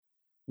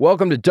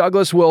Welcome to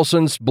Douglas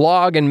Wilson's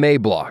Blog and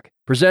Mablog,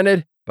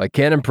 presented by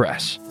Canon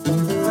Press.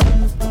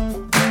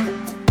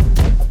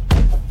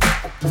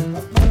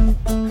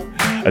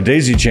 A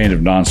daisy chain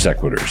of non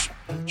sequiturs,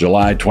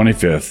 July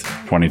 25th,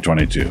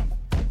 2022.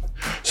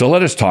 So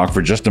let us talk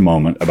for just a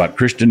moment about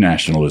Christian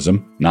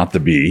nationalism, not the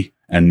bee,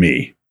 and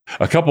me.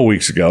 A couple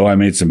weeks ago, I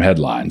made some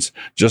headlines,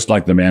 just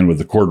like the man with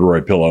the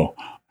corduroy pillow.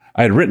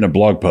 I had written a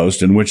blog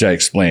post in which I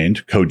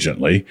explained,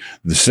 cogently,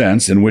 the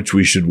sense in which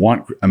we should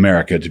want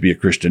America to be a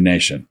Christian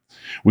nation.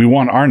 We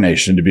want our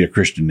nation to be a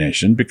Christian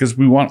nation because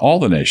we want all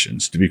the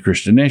nations to be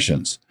Christian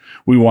nations.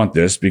 We want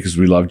this because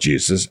we love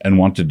Jesus and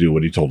want to do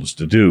what he told us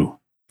to do.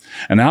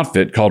 An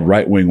outfit called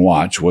Right Wing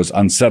Watch was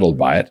unsettled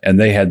by it, and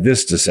they had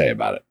this to say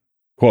about it.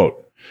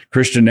 Quote,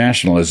 Christian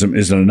nationalism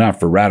isn't enough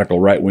for radical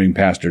right-wing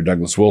pastor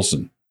Douglas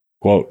Wilson.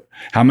 Quote,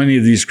 how many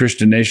of these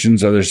Christian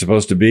nations are there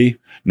supposed to be?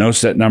 No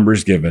set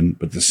numbers given,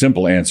 but the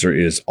simple answer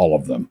is all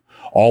of them.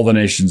 All the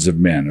nations of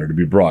men are to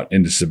be brought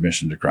into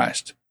submission to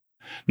Christ.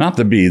 Not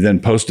the Bee then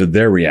posted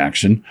their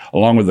reaction,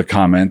 along with a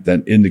comment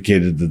that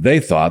indicated that they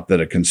thought that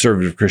a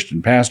conservative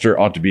Christian pastor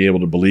ought to be able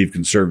to believe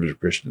conservative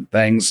Christian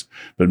things,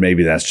 but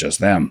maybe that's just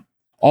them.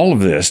 All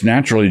of this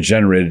naturally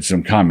generated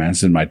some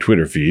comments in my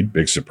Twitter feed,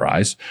 big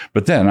surprise,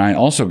 but then I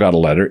also got a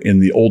letter in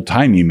the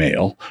old-timey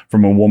mail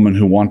from a woman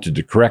who wanted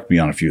to correct me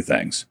on a few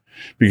things.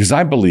 Because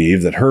I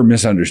believe that her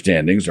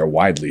misunderstandings are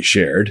widely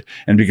shared,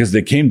 and because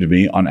they came to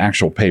me on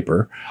actual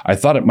paper, I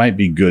thought it might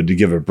be good to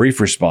give a brief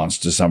response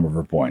to some of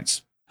her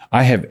points.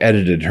 I have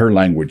edited her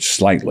language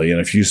slightly in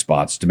a few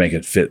spots to make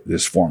it fit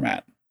this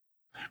format.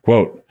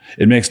 Quote,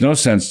 it makes no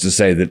sense to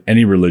say that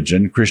any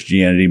religion,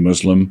 Christianity,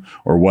 Muslim,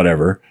 or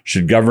whatever,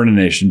 should govern a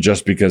nation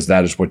just because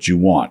that is what you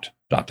want, ...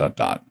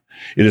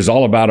 It is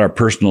all about our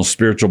personal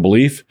spiritual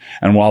belief,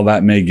 and while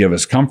that may give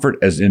us comfort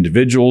as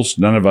individuals,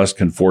 none of us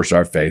can force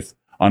our faith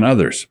on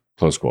others,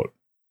 close quote.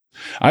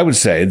 I would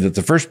say that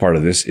the first part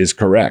of this is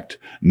correct.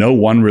 No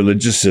one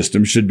religious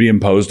system should be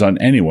imposed on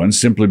anyone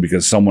simply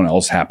because someone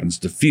else happens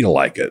to feel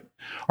like it.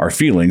 Our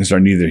feelings are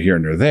neither here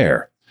nor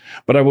there.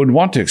 But I would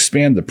want to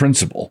expand the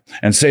principle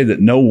and say that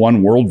no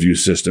one worldview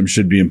system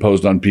should be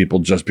imposed on people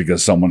just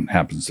because someone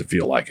happens to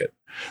feel like it.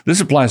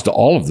 This applies to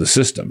all of the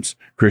systems,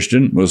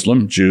 Christian,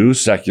 Muslim, Jew,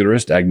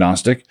 secularist,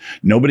 agnostic.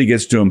 Nobody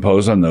gets to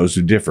impose on those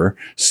who differ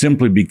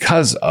simply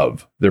because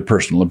of their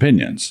personal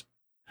opinions.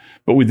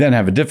 But we then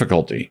have a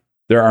difficulty.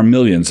 There are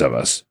millions of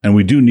us, and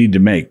we do need to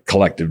make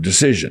collective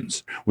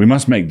decisions. We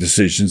must make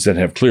decisions that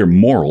have clear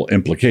moral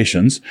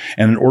implications,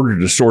 and in order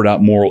to sort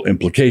out moral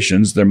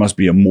implications, there must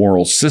be a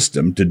moral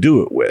system to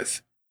do it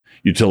with.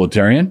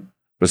 Utilitarian?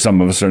 But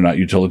some of us are not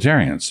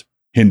utilitarians.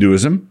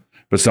 Hinduism?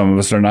 But some of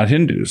us are not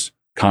Hindus.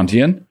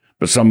 Kantian?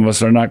 But some of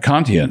us are not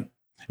Kantian.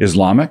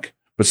 Islamic?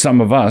 But some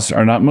of us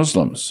are not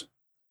Muslims.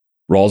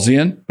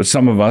 Rawlsian? But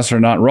some of us are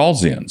not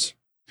Rawlsians.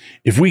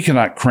 If we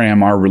cannot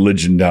cram our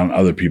religion down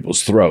other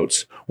people's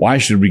throats, why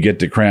should we get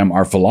to cram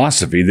our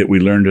philosophy that we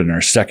learned in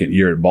our second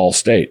year at Ball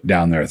State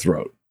down their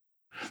throat?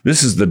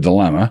 This is the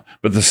dilemma,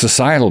 but the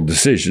societal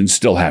decisions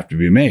still have to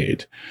be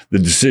made. The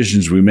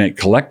decisions we make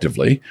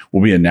collectively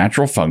will be a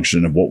natural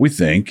function of what we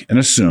think and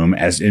assume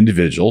as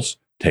individuals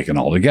taken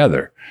all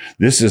together.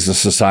 This is a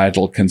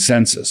societal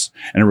consensus,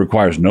 and it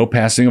requires no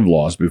passing of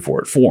laws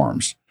before it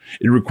forms.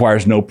 It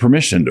requires no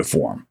permission to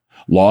form.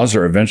 Laws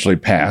are eventually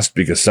passed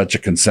because such a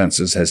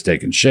consensus has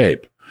taken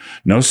shape.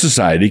 No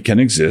society can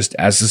exist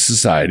as a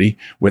society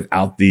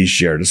without these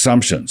shared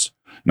assumptions.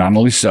 Not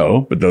only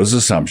so, but those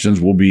assumptions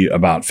will be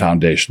about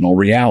foundational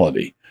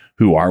reality.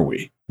 Who are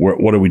we?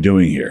 What are we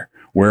doing here?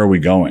 Where are we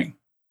going?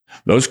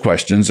 Those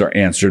questions are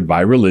answered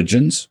by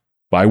religions,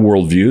 by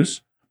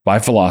worldviews, by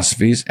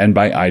philosophies, and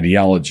by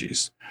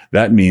ideologies.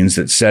 That means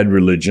that said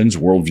religions,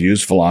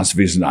 worldviews,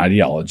 philosophies, and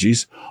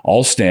ideologies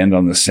all stand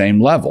on the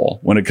same level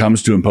when it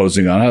comes to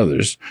imposing on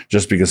others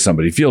just because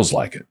somebody feels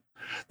like it.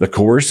 The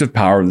coercive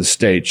power of the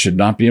state should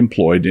not be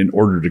employed in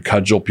order to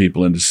cudgel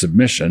people into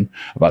submission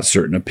about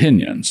certain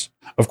opinions.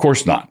 Of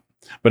course not.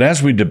 But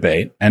as we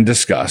debate and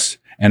discuss,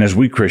 and as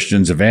we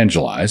Christians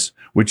evangelize,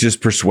 which is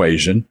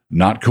persuasion,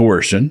 not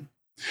coercion,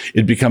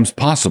 it becomes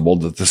possible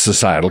that the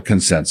societal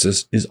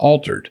consensus is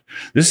altered.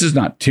 This is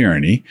not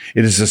tyranny.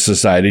 It is a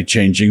society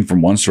changing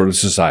from one sort of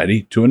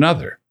society to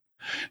another.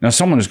 Now,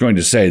 someone is going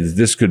to say that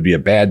this could be a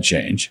bad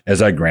change,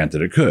 as I grant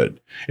that it could.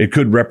 It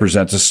could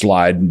represent a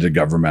slide into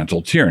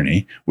governmental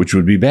tyranny, which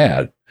would be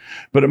bad.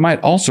 But it might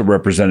also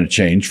represent a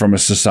change from a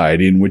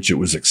society in which it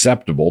was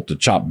acceptable to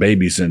chop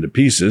babies into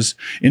pieces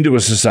into a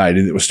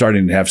society that was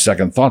starting to have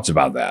second thoughts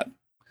about that.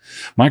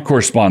 My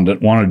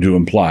correspondent wanted to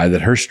imply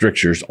that her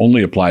strictures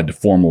only applied to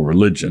formal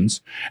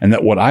religions and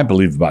that what I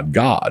believe about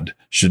God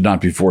should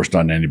not be forced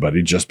on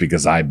anybody just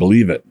because I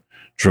believe it.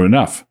 True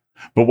enough.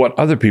 But what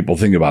other people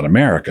think about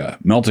America,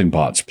 melting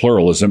pots,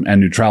 pluralism,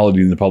 and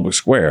neutrality in the public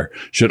square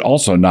should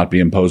also not be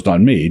imposed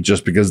on me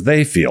just because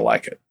they feel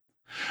like it.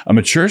 A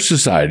mature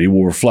society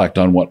will reflect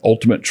on what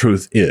ultimate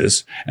truth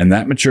is, and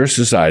that mature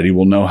society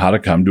will know how to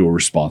come to a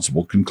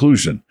responsible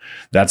conclusion.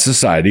 That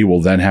society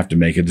will then have to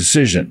make a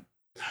decision.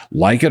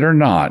 Like it or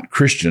not,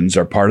 Christians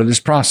are part of this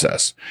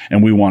process,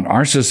 and we want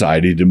our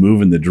society to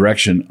move in the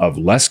direction of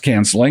less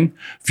canceling,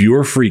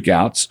 fewer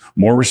freakouts,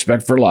 more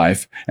respect for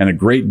life, and a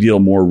great deal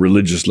more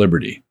religious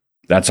liberty.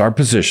 That's our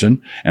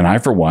position, and I,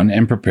 for one,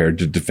 am prepared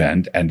to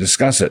defend and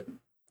discuss it.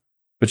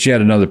 But she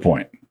had another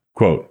point.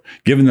 Quote,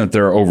 given that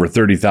there are over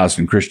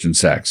 30,000 Christian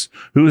sects,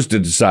 who is to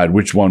decide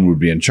which one would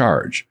be in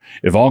charge?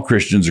 If all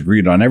Christians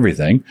agreed on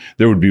everything,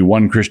 there would be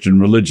one Christian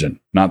religion,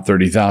 not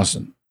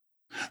 30,000.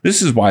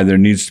 This is why there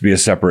needs to be a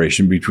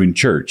separation between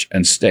church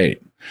and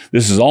state.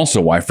 This is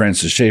also why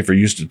Francis Schaeffer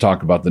used to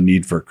talk about the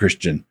need for a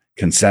Christian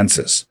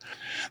consensus.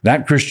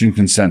 That Christian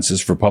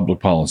consensus for public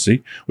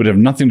policy would have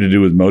nothing to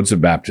do with modes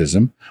of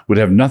baptism, would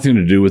have nothing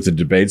to do with the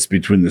debates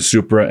between the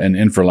supra and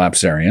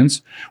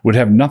infralapsarians, would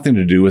have nothing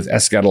to do with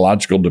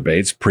eschatological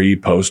debates pre,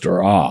 post,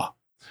 or ah.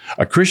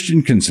 A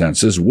Christian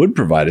consensus would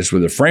provide us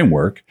with a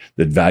framework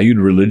that valued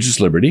religious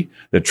liberty,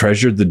 that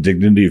treasured the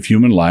dignity of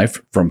human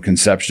life from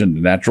conception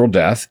to natural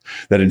death,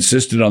 that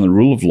insisted on the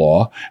rule of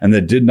law, and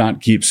that did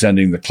not keep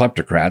sending the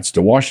kleptocrats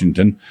to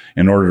Washington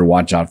in order to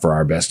watch out for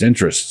our best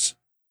interests.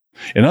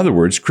 In other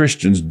words,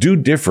 Christians do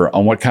differ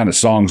on what kind of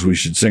songs we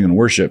should sing in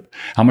worship,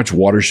 how much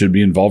water should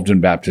be involved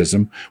in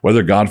baptism,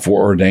 whether God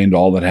foreordained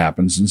all that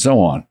happens, and so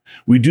on.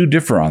 We do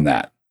differ on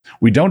that.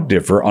 We don't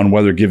differ on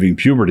whether giving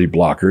puberty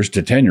blockers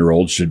to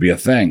 10-year-olds should be a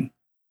thing.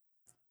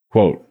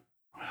 Quote,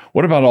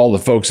 what about all the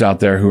folks out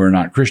there who are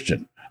not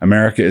Christian?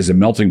 America is a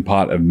melting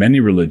pot of many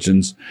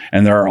religions,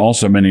 and there are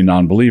also many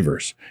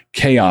non-believers.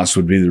 Chaos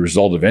would be the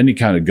result of any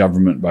kind of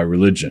government by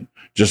religion.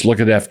 Just look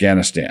at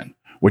Afghanistan.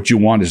 What you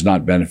want is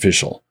not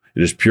beneficial.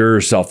 It is pure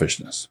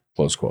selfishness.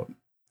 Close quote.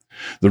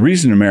 The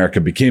reason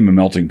America became a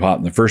melting pot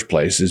in the first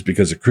place is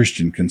because a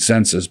Christian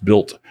consensus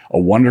built a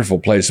wonderful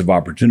place of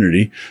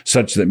opportunity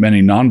such that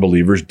many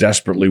non-believers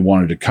desperately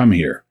wanted to come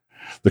here.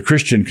 The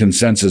Christian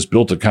consensus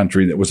built a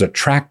country that was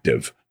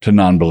attractive to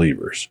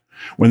non-believers.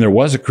 When there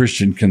was a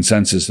Christian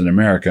consensus in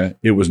America,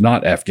 it was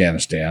not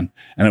Afghanistan,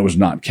 and it was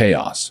not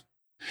chaos.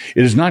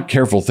 It is not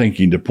careful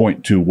thinking to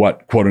point to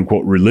what,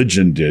 quote-unquote,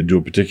 religion did to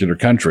a particular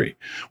country.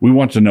 We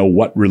want to know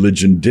what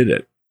religion did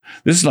it.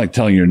 This is like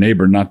telling your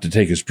neighbor not to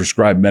take his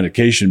prescribed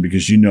medication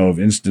because you know of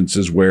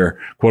instances where,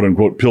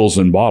 quote-unquote, pills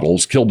in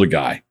bottles killed a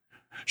guy.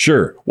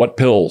 Sure, what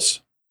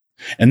pills?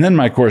 And then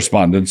my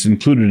correspondence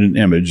included an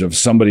image of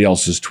somebody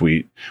else's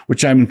tweet,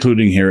 which I'm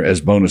including here as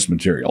bonus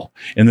material,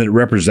 in that it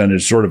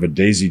represented sort of a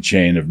daisy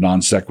chain of non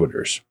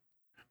sequiturs.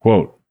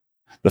 Quote,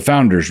 the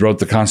founders wrote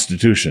the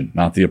Constitution,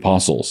 not the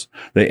apostles.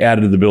 They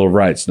added the Bill of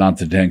Rights, not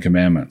the Ten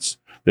Commandments.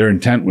 Their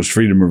intent was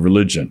freedom of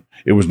religion.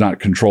 It was not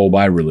control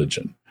by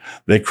religion.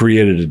 They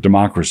created a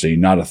democracy,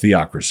 not a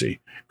theocracy.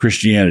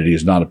 Christianity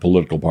is not a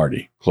political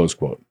party. Close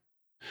quote.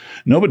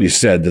 Nobody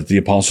said that the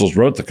apostles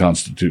wrote the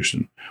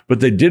Constitution, but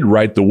they did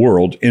write the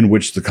world in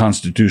which the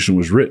Constitution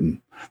was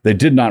written. They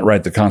did not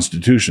write the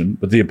Constitution,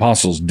 but the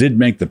apostles did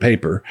make the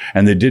paper,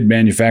 and they did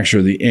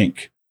manufacture the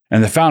ink.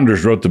 And the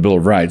founders wrote the Bill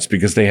of Rights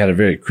because they had a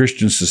very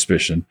Christian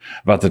suspicion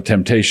about the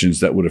temptations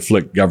that would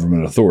afflict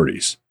government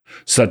authorities,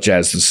 such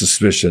as the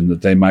suspicion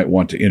that they might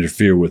want to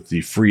interfere with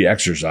the free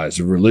exercise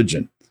of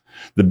religion.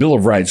 The Bill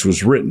of Rights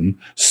was written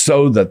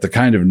so that the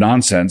kind of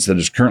nonsense that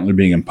is currently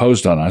being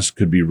imposed on us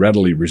could be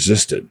readily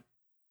resisted.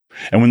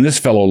 And when this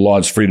fellow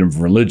lauds freedom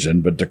of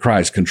religion but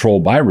decries control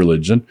by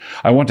religion,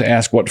 I want to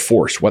ask what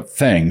force, what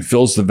thing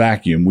fills the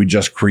vacuum we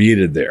just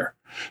created there?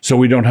 So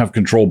we don't have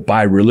control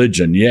by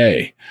religion,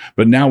 yay.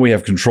 But now we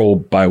have control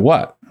by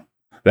what?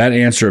 That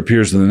answer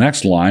appears in the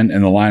next line,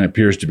 and the line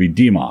appears to be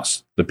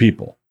demos, the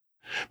people.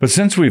 But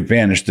since we've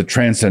banished the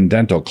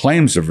transcendental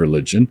claims of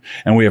religion,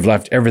 and we have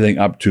left everything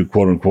up to,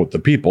 quote-unquote, the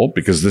people,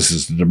 because this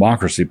is a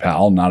democracy,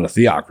 pal, not a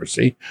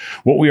theocracy,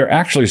 what we are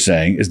actually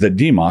saying is that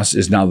demos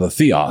is now the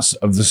theos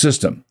of the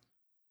system.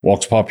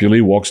 Vox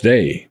populi, vox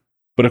Dei.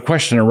 But a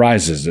question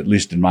arises, at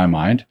least in my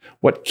mind,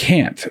 what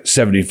can't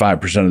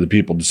 75% of the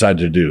people decide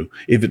to do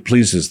if it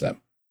pleases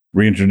them?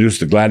 Reintroduce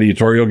the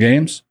gladiatorial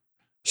games?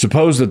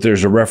 Suppose that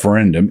there's a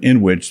referendum in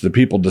which the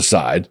people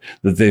decide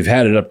that they've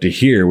had it up to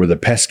here with a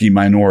pesky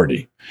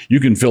minority.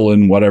 You can fill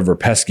in whatever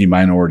pesky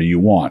minority you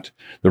want.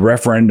 The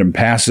referendum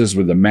passes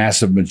with a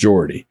massive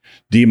majority.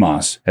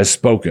 Demos has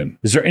spoken.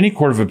 Is there any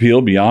court of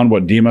appeal beyond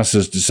what Demos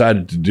has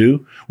decided to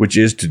do, which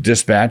is to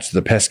dispatch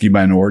the pesky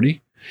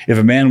minority? If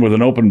a man with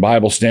an open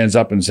Bible stands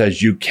up and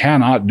says, you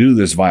cannot do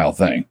this vile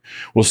thing,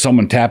 will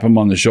someone tap him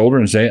on the shoulder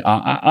and say,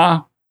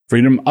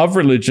 freedom of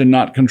religion,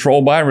 not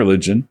control by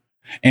religion?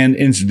 And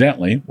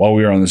incidentally, while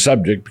we are on the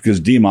subject, because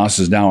Demos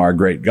is now our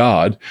great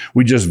God,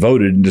 we just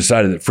voted and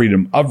decided that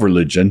freedom of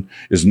religion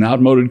is an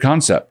outmoded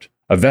concept,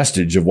 a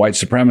vestige of white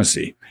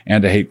supremacy,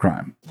 and a hate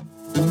crime.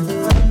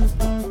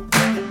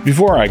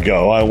 Before I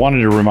go, I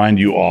wanted to remind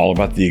you all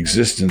about the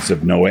existence of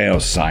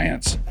Noeo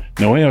Science.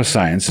 Noeo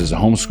Science is a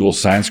homeschool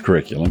science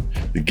curriculum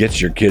that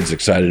gets your kids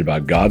excited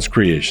about God's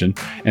creation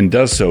and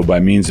does so by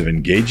means of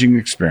engaging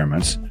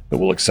experiments that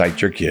will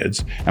excite your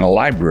kids and a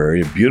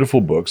library of beautiful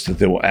books that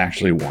they will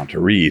actually want to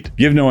read.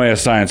 Give Noeo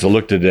Science a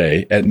look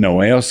today at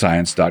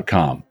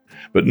noeoscience.com.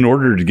 But in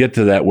order to get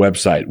to that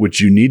website,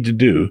 which you need to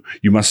do,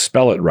 you must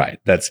spell it right.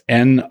 That's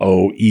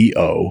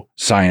NOEO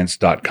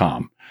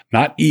science.com.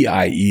 Not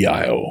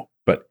EIEIO,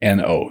 but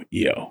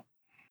NOEO.